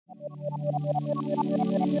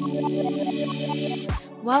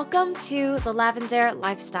Welcome to The Lavendaire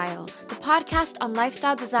Lifestyle, the podcast on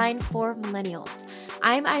lifestyle design for millennials.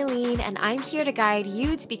 I'm Eileen, and I'm here to guide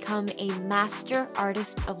you to become a master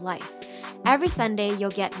artist of life. Every Sunday, you'll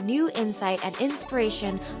get new insight and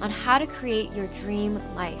inspiration on how to create your dream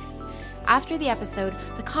life. After the episode,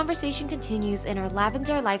 the conversation continues in our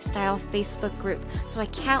Lavendaire Lifestyle Facebook group, so I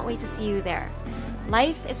can't wait to see you there.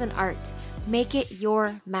 Life is an art. Make it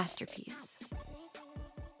your masterpiece.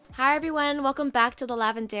 Hi everyone, welcome back to the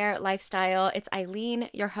Lavendaire Lifestyle. It's Eileen,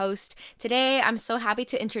 your host. Today, I'm so happy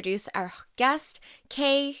to introduce our guest,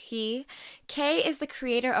 Kay He. Kay is the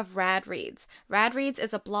creator of Rad Reads. Rad Reads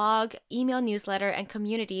is a blog, email newsletter, and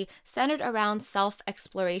community centered around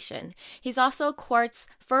self-exploration. He's also Quart's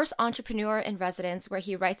first entrepreneur in residence, where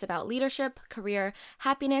he writes about leadership, career,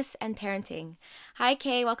 happiness, and parenting. Hi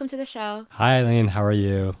Kay, welcome to the show. Hi Eileen, how are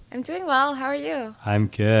you? I'm doing well, how are you? I'm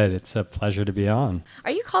good. It's a pleasure to be on.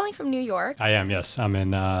 Are you calling from New York? I am, yes. I'm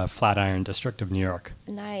in Flatiron District of New York.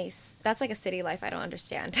 Nice. That's like a city life I don't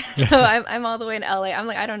understand. So I'm all the way in LA. I'm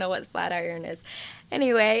like, I don't know what Flatiron is.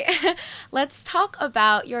 Anyway, let's talk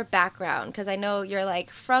about your background, because I know you're like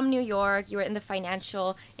from New York, you were in the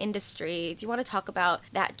financial industry. Do you want to talk about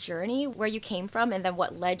that journey, where you came from, and then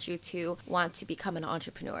what led you to want to become an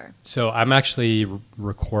entrepreneur? So I'm actually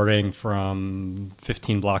recording from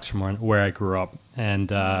 15 blocks from where I grew up,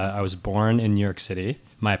 and I was born in New York City.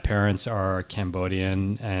 My parents are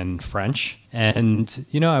Cambodian and French. And,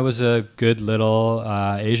 you know, I was a good little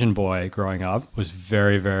Asian boy growing up, was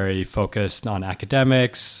very, very focused on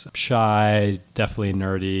academics, shy, definitely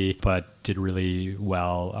nerdy, but did really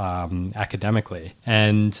well academically.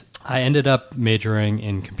 And I ended up majoring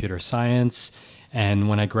in computer science. And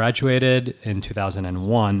when I graduated in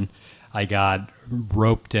 2001, I got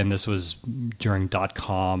roped in. This was during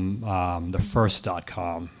 .com, the first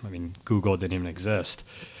 .com. I mean, Google didn't even exist.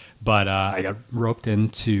 But I got roped in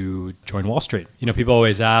to join Wall Street. You know, people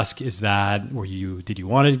always ask, did you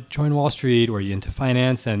want to join Wall Street? Were you into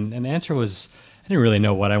finance? And the answer was, I didn't really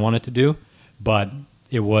know what I wanted to do, but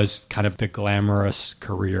it was kind of the glamorous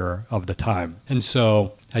career of the time. And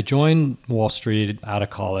so I joined Wall Street out of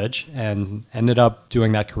college and ended up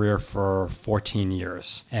doing that career for 14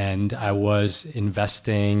 years. And I was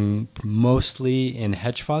investing mostly in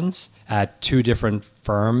hedge funds at two different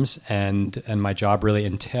firms, and my job really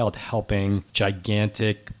entailed helping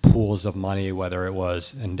gigantic pools of money, whether it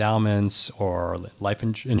was endowments or life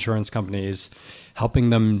insurance companies, helping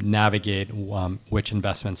them navigate which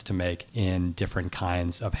investments to make in different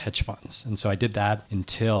kinds of hedge funds. And so I did that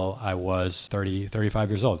until I was 35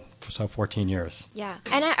 years old, so 14 years. Yeah.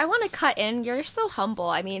 And I want to cut in, you're so humble.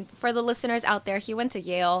 I mean, for the listeners out there, he went to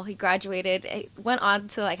Yale, he graduated, went on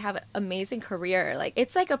to like have an amazing career. Like,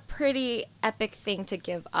 it's like a pretty epic thing to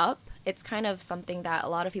give up. It's kind of something that a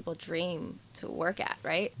lot of people dream to work at,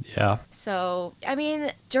 right? Yeah. So, I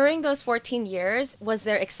mean, during those 14 years, was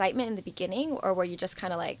there excitement in the beginning, or were you just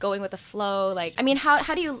kind of like going with the flow? Like, I mean, how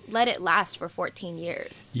do you let it last for 14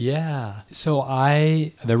 years? Yeah. So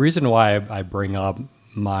the reason why I bring up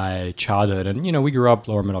my childhood, and, you know, we grew up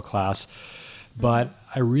lower middle class, but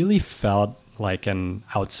I really felt like an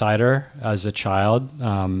outsider as a child,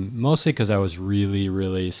 mostly because I was really,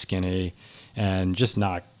 really skinny and just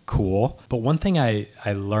not cool. But one thing I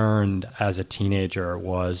learned as a teenager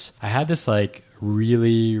was I had this like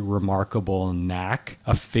really remarkable knack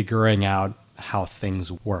of figuring out how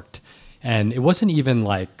things worked. And it wasn't even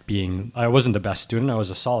like I wasn't the best student. I was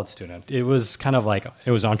a solid student. It was kind of like,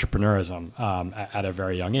 it was entrepreneurism at a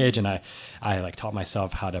very young age. And I like taught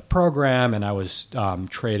myself how to program, and I was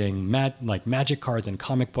trading magic cards and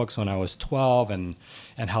comic books when I was 12 and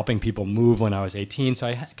helping people move when I was 18. So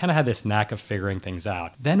I kind of had this knack of figuring things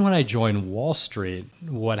out. Then when I joined Wall Street,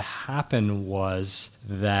 what happened was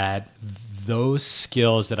that those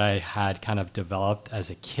skills that I had kind of developed as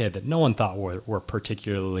a kid that no one thought were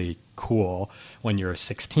particularly cool when you're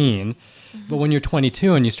 16, but when you're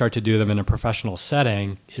 22 and you start to do them in a professional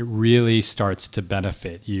setting, it really starts to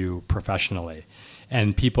benefit you professionally.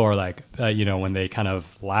 And people are like, when they kind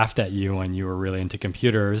of laughed at you when you were really into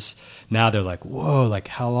computers, now they're like, whoa, like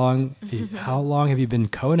how long have you been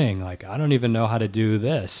coding? Like, I don't even know how to do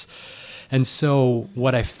this. And so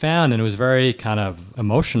what I found, and it was very kind of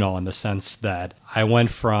emotional in the sense that I went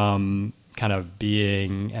from kind of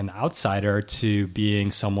being an outsider to being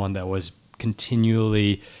someone that was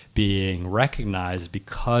continually being recognized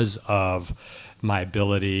because of my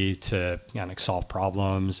ability to solve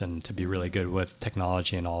problems and to be really good with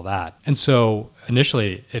technology and all that. And so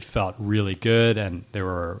initially it felt really good, and there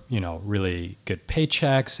were, really good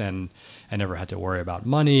paychecks, and I never had to worry about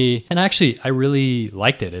money. And actually, I really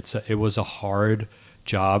liked it. It was a hard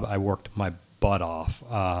job. I worked my butt off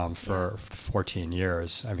for 14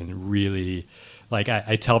 years. I mean, really, like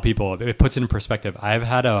I tell people, it puts it in perspective. I've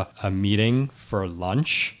had a meeting for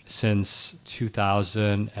lunch since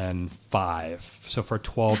 2005. So for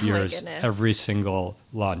 12 years, every single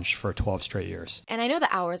lunch for 12 straight years. And I know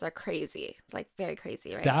the hours are crazy. It's like very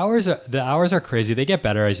crazy, right? The hours are crazy. They get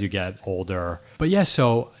better as you get older. But yeah,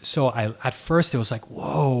 so I at first it was like,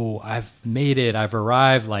 whoa, I've made it. I've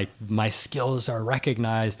arrived. Like my skills are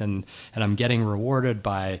recognized, and I'm getting rewarded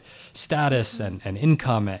by status and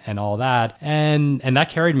income and all that. And that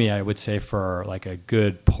carried me, I would say, for like a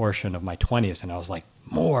good portion of my 20s. And I was like,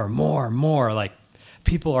 more, like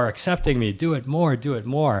people are accepting me, do it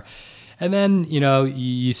more. And then,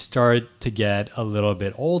 you start to get a little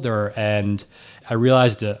bit older, and I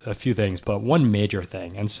realized a few things, but one major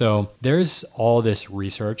thing. And so there's all this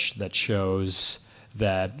research that shows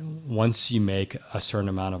that once you make a certain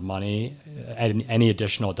amount of money, any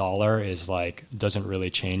additional dollar doesn't really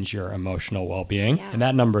change your emotional well-being. Yeah. And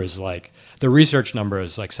that number is the research number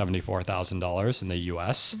is $74,000 in the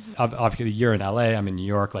US. Mm-hmm. Obviously, you're in LA, I'm in New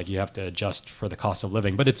York, you have to adjust for the cost of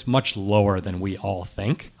living, but it's much lower than we all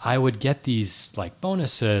think. I would get these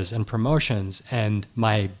bonuses and promotions, and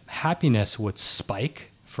my happiness would spike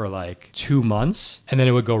for 2 months, and then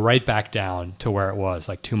it would go right back down to where it was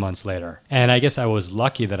 2 months later. And I guess I was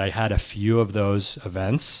lucky that I had a few of those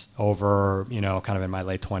events over, kind of in my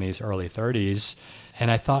late 20s, early 30s. And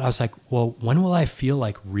I thought, I was like, well, when will I feel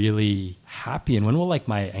really happy? And when will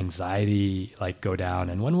my anxiety go down?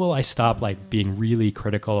 And when will I stop being really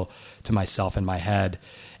critical to myself in my head?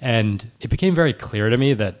 And it became very clear to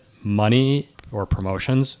me that money or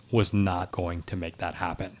promotions was not going to make that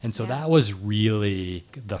happen. And so that was really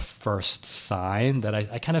the first sign that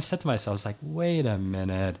I kind of said to myself, I was like, wait a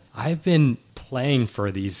minute, I've been playing for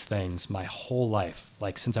these things my whole life,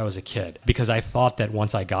 since I was a kid, because I thought that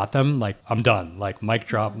once I got them, I'm done, mic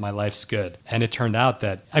drop, my life's good. And it turned out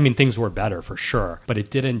that, things were better for sure, but it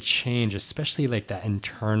didn't change, especially that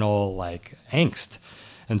internal angst.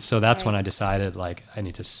 And so that's when I decided I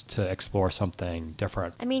need to explore something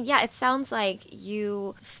different. It sounds like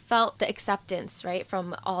you felt the acceptance, right,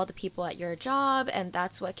 from all the people at your job, and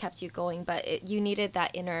that's what kept you going. But you needed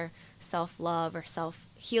that inner self-love or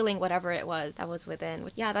self-healing, whatever it was that was within.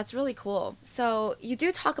 Yeah, that's really cool. So you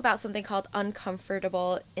do talk about something called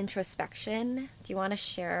uncomfortable introspection. Do you want to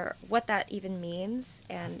share what that even means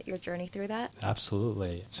and your journey through that?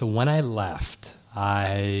 Absolutely. So when I left,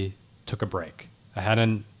 I took a break. I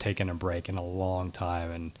hadn't taken a break in a long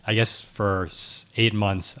time. And I guess for 8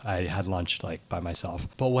 months, I had lunch by myself.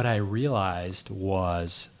 But what I realized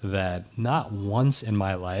was that not once in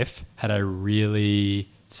my life had I really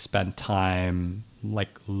spent time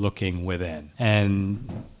looking within.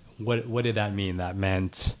 And what did that mean? That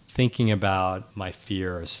meant thinking about my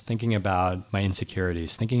fears, thinking about my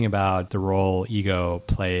insecurities, thinking about the role ego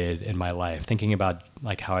played in my life, thinking about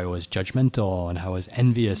how I was judgmental and how I was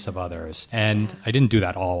envious of others. And I didn't do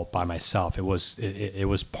that all by myself. It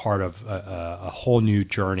was part of a whole new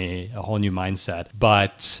journey, a whole new mindset.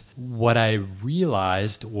 But what I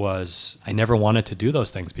realized was I never wanted to do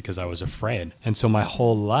those things because I was afraid. And so my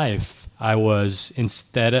whole life, I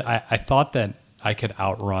thought that I could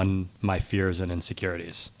outrun my fears and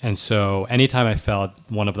insecurities. And so anytime I felt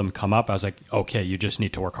one of them come up, I was like, okay, you just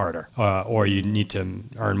need to work harder, or you need to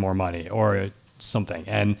earn more money or something.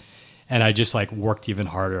 And I just worked even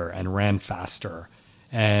harder and ran faster.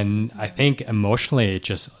 And I think emotionally it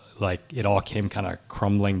just it all came kind of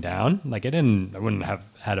crumbling down. I didn't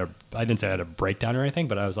say I had a breakdown or anything,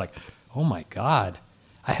 but I was like, oh my God,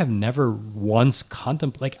 I have never once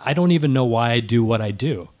contemplated, I don't even know why I do what I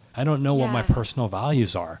do. I don't know what my personal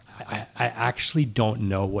values are. I actually don't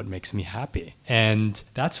know what makes me happy. And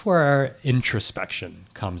that's where introspection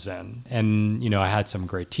comes in. And, I had some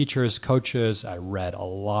great teachers, coaches. I read a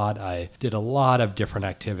lot. I did a lot of different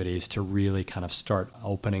activities to really kind of start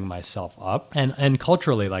opening myself up. And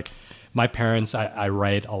culturally, my parents, I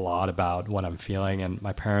write a lot about what I'm feeling, and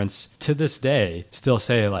my parents to this day still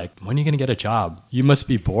say when are you going to get a job? You must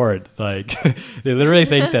be bored. They literally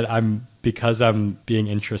think that I'm because I'm being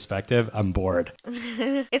introspective, I'm bored.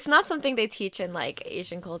 It's not something they teach in like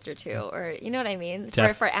Asian culture too, or you know what I mean?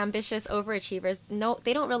 For ambitious overachievers, no,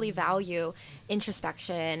 they don't really value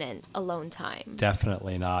introspection and alone time.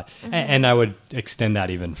 Definitely not. And I would extend that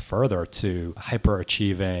even further to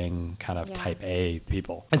hyperachieving kind of type A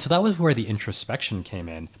people. And so that was where the introspection came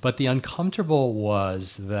in. But the uncomfortable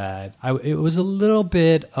was that it was a little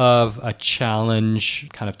bit of a challenge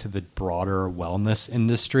kind of to the broader wellness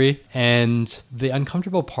industry. And the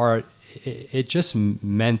uncomfortable part, it just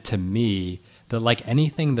meant to me that like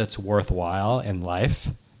anything that's worthwhile in life,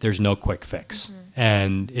 there's no quick fix.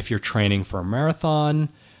 And if you're training for a marathon,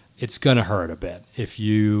 it's going to hurt a bit. If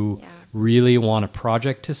you really want a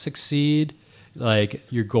project to succeed, like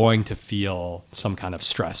you're going to feel some kind of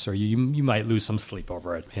stress, or you might lose some sleep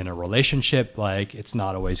over it. In a relationship, like it's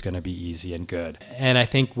not always going to be easy and good. And I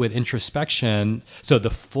think with introspection, so the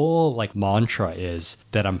full like mantra is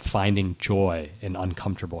that I'm finding joy in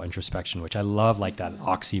uncomfortable introspection, which I love, like that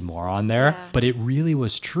oxymoron there. But it really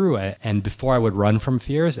was true. And before I would run from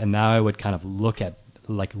fears, and now I would kind of look at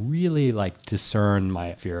like really like discern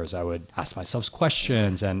my fears. I would ask myself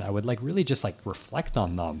questions, and I would like really just like reflect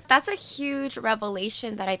on them. That's a huge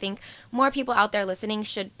revelation that I think more people out there listening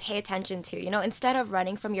should pay attention to. You know, instead of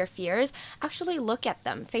running from your fears, actually look at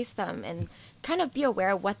them, face them, and kind of be aware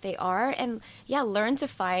of what they are, and learn to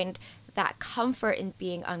find that comfort in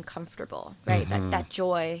being uncomfortable, right? That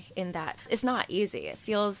joy in that. It's not easy. It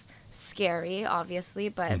feels scary, obviously,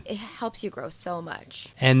 but it helps you grow so much.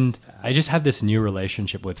 And I just have this new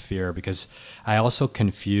relationship with fear because I also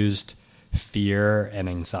confused fear and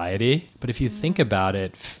anxiety. But if you think about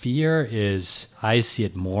it, fear is, I see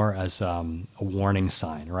it more as a warning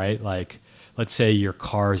sign, right? Like, let's say your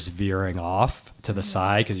car's veering off to the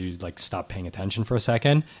side because you like stop paying attention for a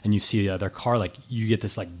second, and you see the other car, like you get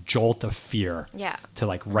this like jolt of fear to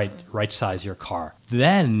like right size your car.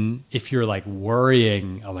 Then if you're like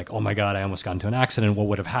worrying, I'm like, oh my God, I almost got into an accident. What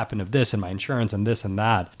would have happened if this and my insurance and this and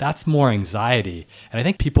that? That's more anxiety. And I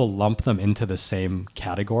think people lump them into the same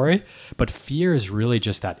category, but fear is really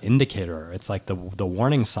just that indicator. It's like the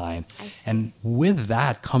warning sign. And with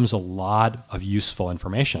that comes a lot of useful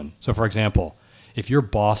information. So for example, if your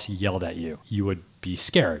boss yelled at you, you would be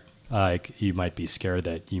scared. Like you might be scared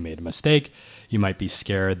that you made a mistake. You might be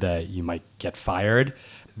scared that you might get fired.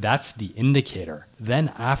 That's the indicator.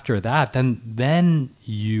 Then after that, then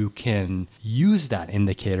you can use that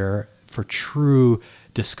indicator for true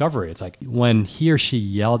discovery. It's like when he or she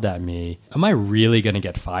yelled at me, am I really going to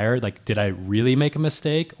get fired? Like, did I really make a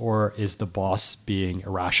mistake, or is the boss being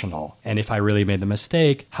irrational? And if I really made the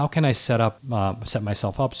mistake, how can I set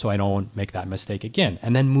myself up so I don't make that mistake again,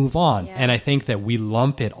 and then move on? And I think that we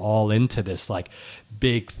lump it all into this like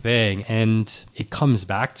big thing, and it comes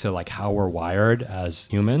back to like how we're wired as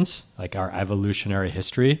humans, like our evolutionary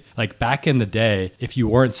history. Like back in the day, if you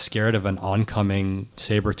weren't scared of an oncoming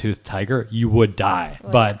saber-toothed tiger, you would die.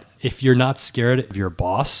 But if you're not scared of your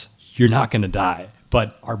boss, you're not going to die.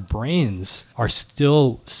 But our brains are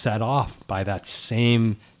still set off by that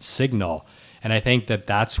same signal. And I think that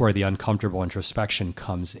that's where the uncomfortable introspection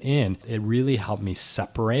comes in. It really helped me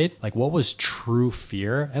separate like what was true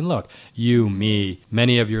fear. And look, you, me,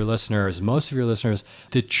 many of your listeners, most of your listeners,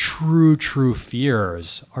 the true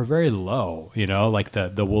fears are very low. You know, like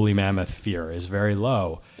the woolly mammoth fear is very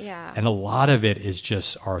low. Yeah. And a lot of it is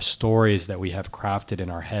just our stories that we have crafted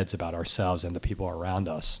in our heads about ourselves and the people around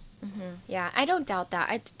us. Yeah, I don't doubt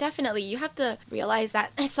that. Definitely, you have to realize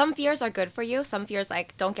that some fears are good for you. Some fears,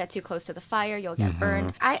 like, don't get too close to the fire, you'll get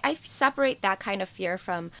burned. I separate that kind of fear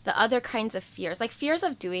from the other kinds of fears, like fears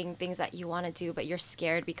of doing things that you want to do, but you're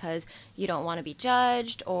scared because you don't want to be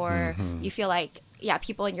judged, or you feel like,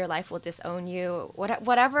 people in your life will disown you,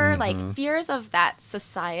 whatever, like fears of that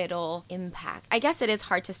societal impact. I guess it is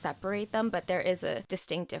hard to separate them, but there is a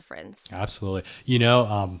distinct difference. Absolutely. You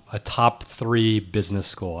know, a top 3 business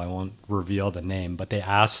school, I won't reveal the name, but they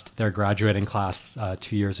asked their graduating class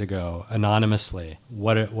 2 years ago anonymously,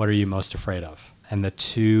 what are you most afraid of? And the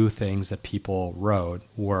 2 things that people wrote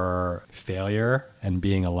were failure and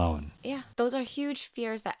being alone. Yeah, those are huge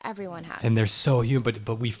fears that everyone has. And they're so human,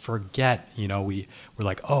 but we forget, you know, we're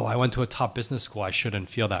like, oh, I went to a top business school, I shouldn't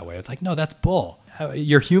feel that way. It's like, no, that's bull.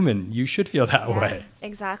 You're human. You should feel that way.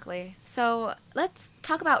 Exactly. So let's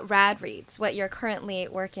talk about Rad Reads, what you're currently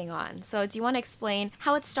working on. So do you want to explain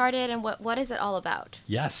how it started and what is it all about?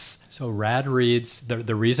 Yes. So Rad Reads,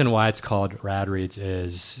 the reason why it's called Rad Reads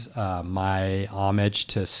is my homage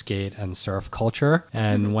to skate and surf culture.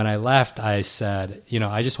 And when I left, I said, you know,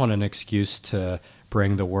 I just want an excuse to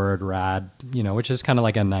bring the word rad, which is kind of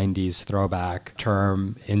like a 90s throwback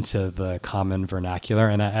term, into the common vernacular.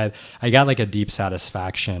 And I got like a deep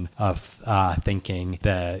satisfaction of thinking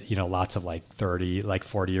that, lots of like 30, like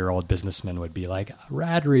 40-year-old businessmen would be like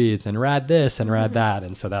rad reads and rad this and rad that.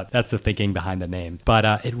 And so that's the thinking behind the name.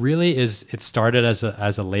 But it really is, it started as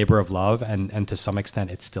a labor of love, and to some extent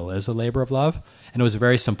it still is a labor of love. And it was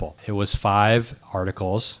very simple. It was 5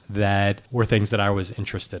 articles that were things that I was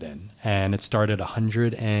interested in. And it started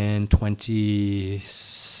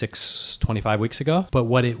 25 weeks ago. But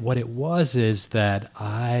what it was is that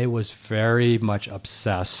I was very much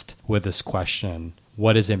obsessed with this question: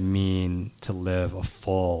 what does it mean to live a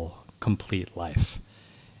full, complete life?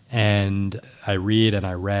 And I read and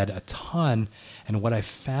I read a ton. And what I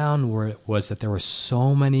found was that there were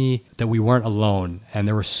so many, that we weren't alone. And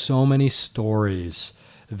there were so many stories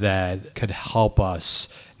that could help us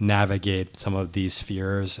navigate some of these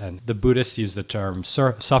fears. And the Buddhists use the term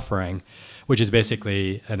suffering, which is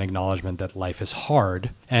basically an acknowledgement that life is hard.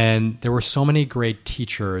 And there were so many great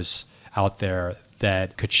teachers out there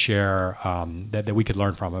that could share, that we could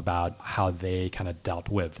learn from, about how they kind of dealt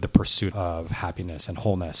with the pursuit of happiness and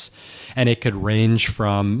wholeness. And it could range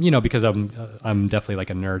from, because I'm definitely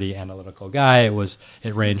like a nerdy analytical guy,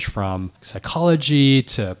 it ranged from psychology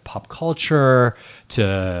to pop culture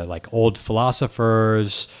to like old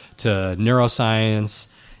philosophers to neuroscience.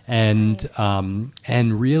 And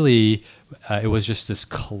really, it was just this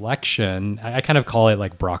collection. I kind of call it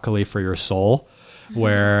like broccoli for your soul,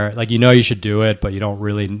 where like, you should do it, but you don't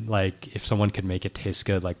really, like, if someone could make it taste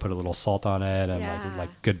good, like put a little salt on it and like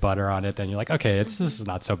good butter on it, then you're like, okay, this is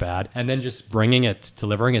not so bad. And then just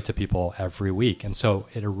delivering it to people every week. And so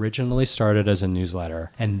it originally started as a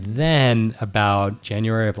newsletter. And then about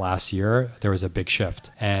January of last year, there was a big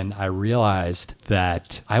shift. And I realized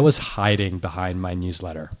that I was hiding behind my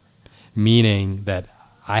newsletter, meaning that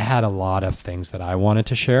I had a lot of things that I wanted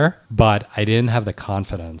to share, but I didn't have the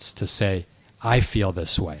confidence to say, I feel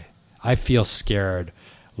this way. I feel scared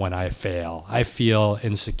when I fail. I feel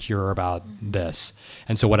insecure about this.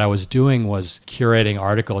 And so what I was doing was curating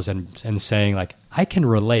articles and saying, like, I can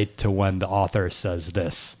relate to when the author says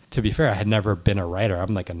this. To be fair, I had never been a writer.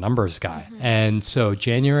 I'm like a numbers guy. And so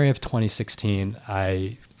January of 2016,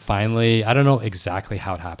 I finally, I don't know exactly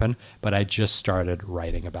how it happened, but I just started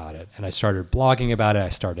writing about it. And I started blogging about it. I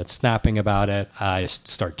started snapping about it. I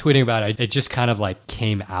started tweeting about it. It just kind of like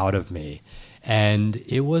came out of me. And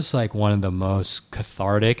it was like one of the most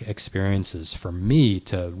cathartic experiences for me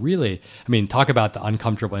to really, talk about the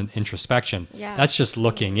uncomfortable introspection. Yeah. That's just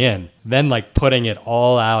looking in, then like putting it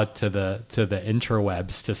all out to the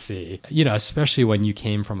interwebs to see, especially when you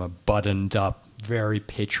came from a buttoned up, very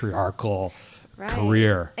patriarchal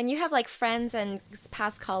career. And you have like friends and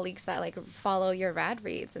past colleagues that like follow your rad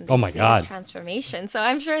reads and they see this transformation. So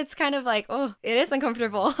I'm sure it's kind of like, it is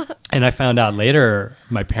uncomfortable. And I found out later,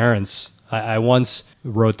 my parents, I once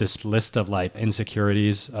wrote this list of like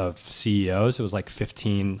insecurities of CEOs. It was like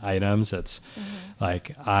 15 items. It's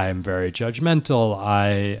like, I'm very judgmental.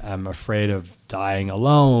 I am afraid of dying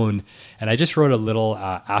alone. And I just wrote a little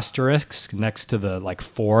asterisk next to the like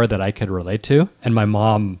 4 that I could relate to. And my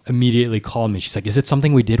mom immediately called me. She's like, is it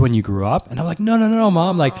something we did when you grew up? And I'm like, no,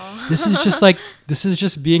 mom. Like, this is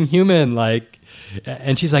just being human. Like,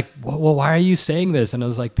 and she's like, well, why are you saying this? And I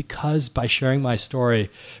was like, because by sharing my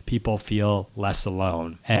story, people feel less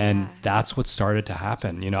alone. And that's what started to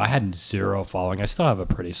happen. I had 0 following. I still have a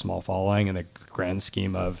pretty small following in the grand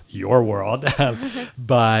scheme of your world.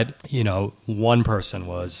 But, one person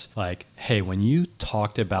was like, hey, when you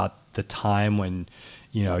talked about the time when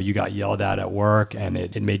you got yelled at work and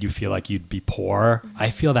it made you feel like you'd be poor. I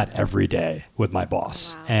feel that every day with my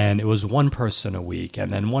boss. Wow. And it was one person a week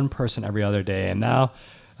and then one person every other day. And now,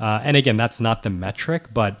 and again, that's not the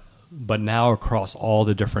metric, but now across all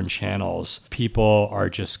the different channels, people are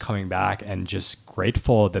just coming back and just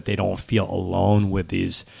grateful that they don't feel alone with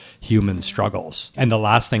these human struggles. And the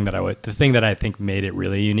last thing the thing that I think made it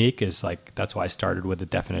really unique is like, that's why I started with the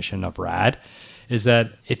definition of rad, is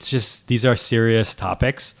that it's just, these are serious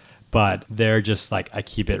topics, but they're just like, I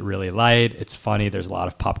keep it really light. It's funny. There's a lot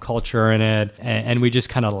of pop culture in it. And we just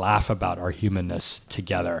kind of laugh about our humanness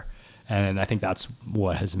together. And I think that's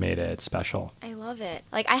what has made it special. I love it.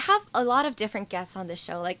 Like, I have a lot of different guests on this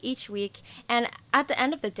show, like each week. And at the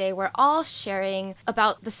end of the day, we're all sharing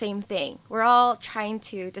about the same thing. We're all trying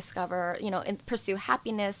to discover, and pursue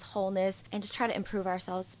happiness, wholeness, and just try to improve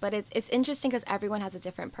ourselves. But it's interesting because everyone has a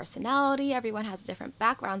different personality. Everyone has a different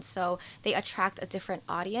background. So they attract a different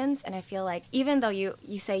audience. And I feel like even though you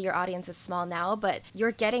say your audience is small now, but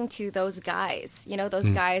you're getting to those guys, those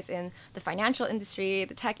guys in the financial industry,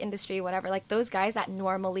 the tech industry, industry, whatever, like those guys that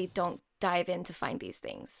normally don't dive in to find these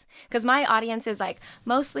things. Because my audience is like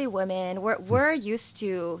mostly women. We're used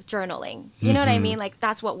to journaling. You know what I mean? Like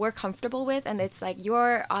that's what we're comfortable with. And it's like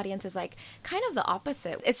your audience is like kind of the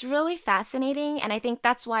opposite. It's really fascinating. And I think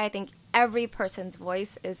that's why I think every person's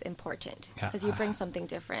voice is important, because you bring something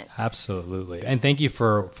different. Absolutely. And thank you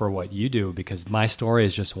for what you do, because my story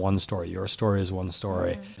is just one story. Your story is one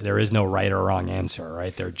story. There is no right or wrong answer,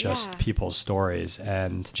 right? They're just people's stories.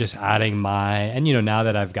 And just adding and now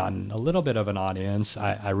that I've gotten a little bit of an audience,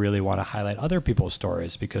 I really want to highlight other people's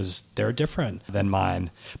stories because they're different than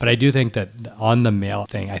mine. But I do think that on the male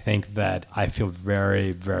thing, I think that I feel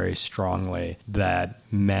very, very strongly that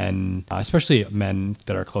men, especially men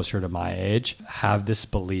that are closer to my age, have this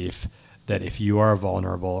belief that if you are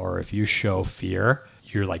vulnerable or if you show fear,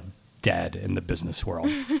 you're like dead in the business world.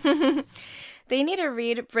 They need to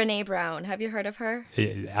read Brené Brown. Have you heard of her?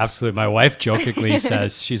 Absolutely. My wife jokingly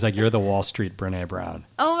says, she's like, you're the Wall Street Brené Brown.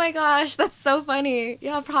 Oh my gosh, that's so funny.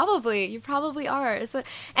 Yeah, probably. You probably are. So,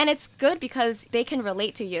 and it's good because they can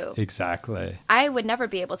relate to you. Exactly. I would never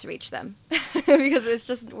be able to reach them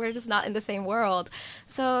because we're just not in the same world.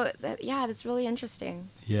 So that's really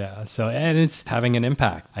interesting. Yeah. So, and it's having an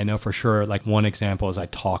impact. I know for sure, like one example is I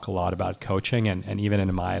talk a lot about coaching and even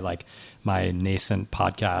in my nascent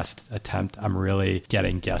podcast attempt, I'm really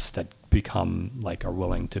getting guests that are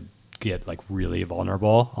willing to get like really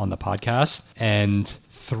vulnerable on the podcast. And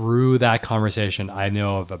through that conversation, I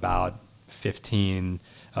know of about 15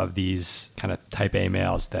 of these kind of type A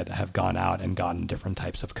males that have gone out and gotten different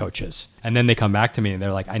types of coaches. And then they come back to me and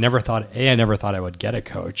they're like, I never thought I would get a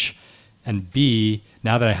coach. And B,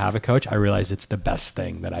 now that I have a coach, I realize it's the best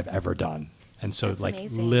thing that I've ever done. And so that's like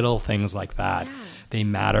amazing. Little things like that, they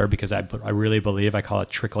matter because I really believe, I call it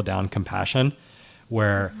trickle down compassion,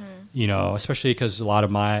 where, especially because a lot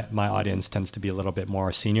of my audience tends to be a little bit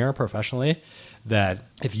more senior professionally, that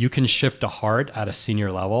if you can shift a heart at a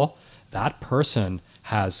senior level, that person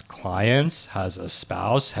has clients, has a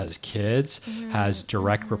spouse, has kids, has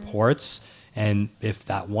direct reports. And if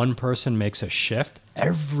that one person makes a shift,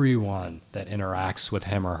 everyone that interacts with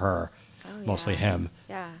him or her, mostly him,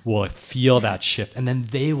 will feel that shift. And then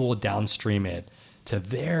they will downstream it to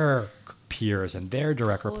their peers and their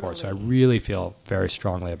direct reports. So I really feel very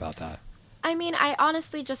strongly about that. I mean, I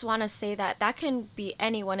honestly just want to say that can be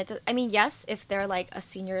anyone. Yes, if they're like a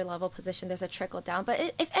senior level position, there's a trickle down.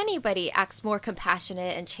 But if anybody acts more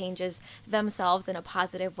compassionate and changes themselves in a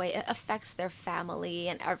positive way, it affects their family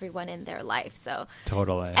and everyone in their life. So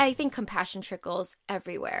totally, I think compassion trickles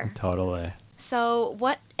everywhere. Totally. So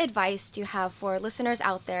what advice do you have for listeners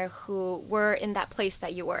out there who were in that place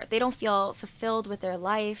that you were? They don't feel fulfilled with their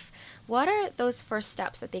life. What are those first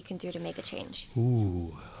steps that they can do to make a change?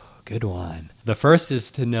 Ooh, good one. The first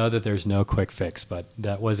is to know that there's no quick fix, but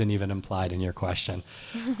that wasn't even implied in your question.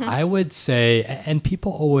 I would say, and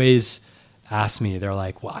people always ask me, they're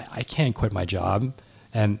like, well, I can't quit my job.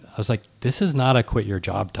 And I was like, this is not a quit your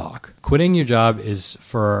job talk. Quitting your job is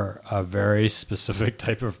for a very specific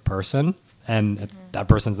type of person. And that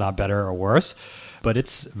person's not better or worse, but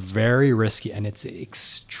it's very risky and it's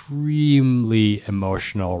extremely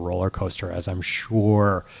emotional roller coaster, as I'm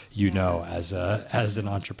sure you know as an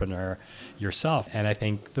entrepreneur yourself. And I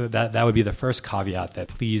think that would be the first caveat, that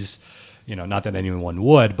please, not that anyone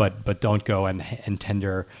would, but don't go and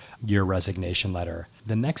tender your resignation letter.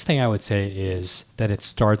 The next thing I would say is that it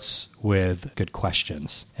starts with good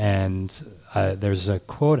questions. And there's a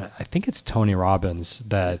quote, I think it's Tony Robbins,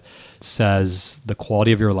 that says the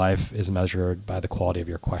quality of your life is measured by the quality of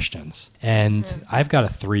your questions. And I've got a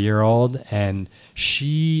 3-year-old and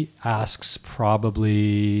she asks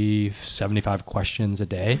probably 75 questions a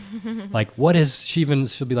day. Like,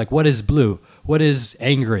 she'll be like, what is blue? What is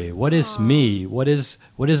angry? What is me? What is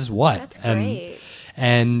what? That's great.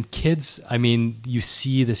 And kids, you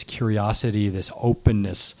see this curiosity, this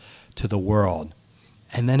openness to the world,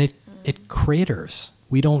 and then it craters.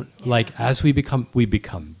 We don't as we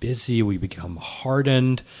become busy, we become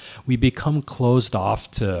hardened, we become closed off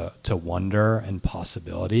to wonder and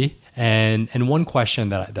possibility. And one question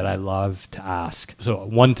that I love to ask, so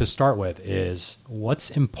one to start with, is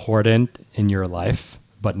what's important in your life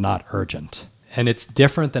but not urgent? And it's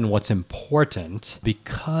different than what's important,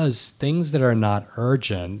 because things that are not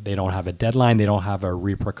urgent, they don't have a deadline, they don't have a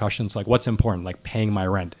repercussions. Like, what's important? Like paying my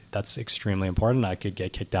rent. That's extremely important. I could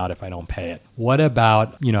get kicked out if I don't pay it. What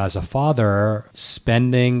about, as a father,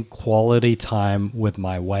 spending quality time with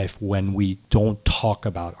my wife when we don't talk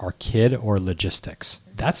about our kid or logistics?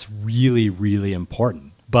 That's really, really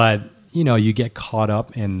important. But you get caught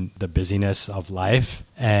up in the busyness of life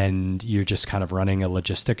and you're just kind of running a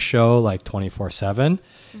logistics show like 24/7.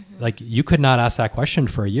 Like you could not ask that question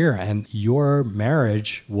for a year and your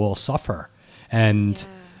marriage will suffer. And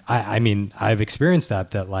I mean, I've experienced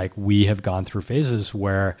that like we have gone through phases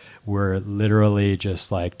where we're literally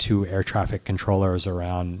just like two air traffic controllers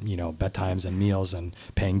around, bedtimes and meals and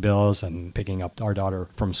paying bills and picking up our daughter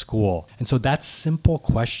from school. And so that simple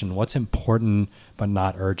question, what's important but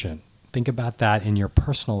not urgent? Think about that in your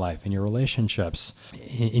personal life, in your relationships,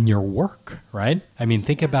 in your work, right? I mean,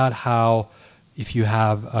 think about how if you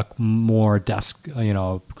have a more desk,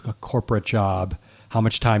 a corporate job, how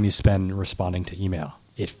much time you spend responding to email.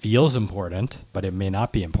 It feels important, but it may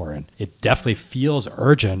not be important. It definitely feels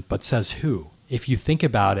urgent, but says who? If you think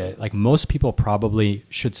about it, like most people probably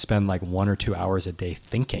should spend like 1 or 2 hours a day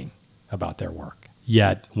thinking about their work.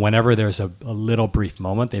 Yet whenever there's a little brief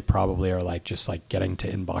moment, they probably are like just like getting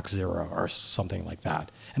to inbox 0 or something like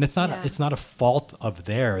that. And it's not a fault of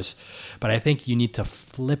theirs, but I think you need to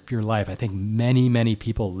flip your life. I think many, many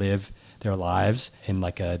people live their lives in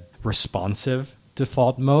like a responsive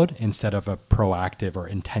default mode instead of a proactive or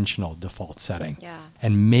intentional default setting.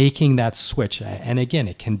 And making that switch. And again,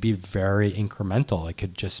 it can be very incremental. It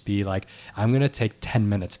could just be like, I'm going to take 10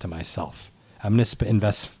 minutes to myself. I'm going to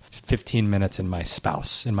invest 15 minutes in my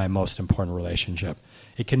spouse, in my most important relationship.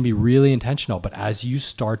 It can be really intentional, but as you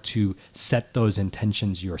start to set those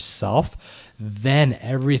intentions yourself, then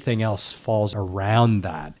everything else falls around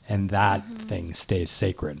that, and that thing stays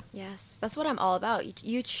sacred. Yes, that's what I'm all about.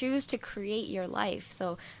 You choose to create your life.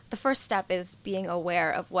 So the first step is being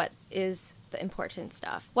aware of what is the important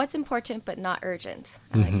stuff. What's important but not urgent.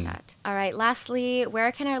 I like that. All right, lastly,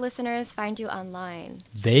 where can our listeners find you online?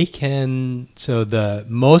 They can, so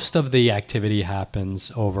most of the activity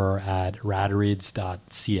happens over at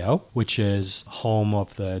radreads.co, which is home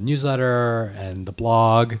of the newsletter and the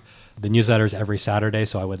blog. The newsletter is every Saturday,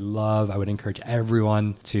 so I would encourage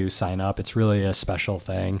everyone to sign up. It's really a special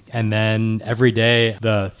thing. And then every day,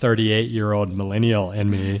 the 38-year-old millennial in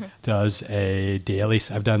me does a daily,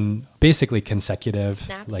 I've done basically consecutive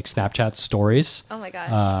Snaps? like Snapchat stories. Oh my gosh.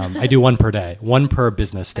 I do one per day, one per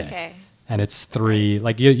business day. Okay. And it's three,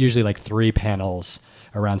 like usually like 3 panels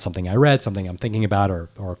around something I read, something I'm thinking about,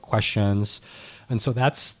 or questions. And so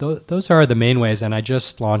those are the main ways. And I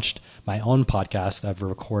just launched my own podcast. I've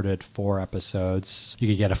recorded 4 episodes. You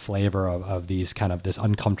could get a flavor of these kind of this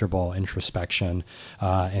uncomfortable introspection.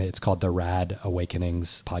 And it's called the Rad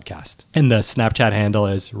Awakenings podcast. And the Snapchat handle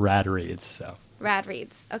is Rad Reads. So Rad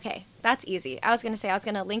Reads. Okay, that's easy. I was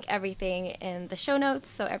going to link everything in the show notes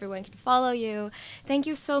so everyone can follow you. Thank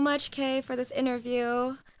you so much, Kay, for this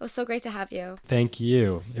interview. It was so great to have you. Thank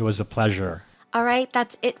you. It was a pleasure. All right,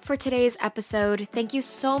 that's it for today's episode. Thank you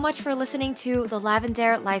so much for listening to The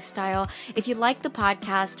Lavendaire Lifestyle. If you like the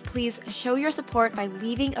podcast, please show your support by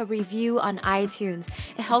leaving a review on iTunes.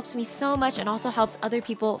 It helps me so much and also helps other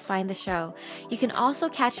people find the show. You can also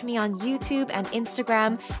catch me on YouTube and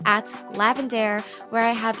Instagram at Lavendaire, where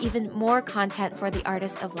I have even more content for the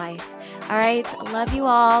artist of life. All right, love you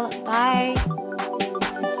all. Bye.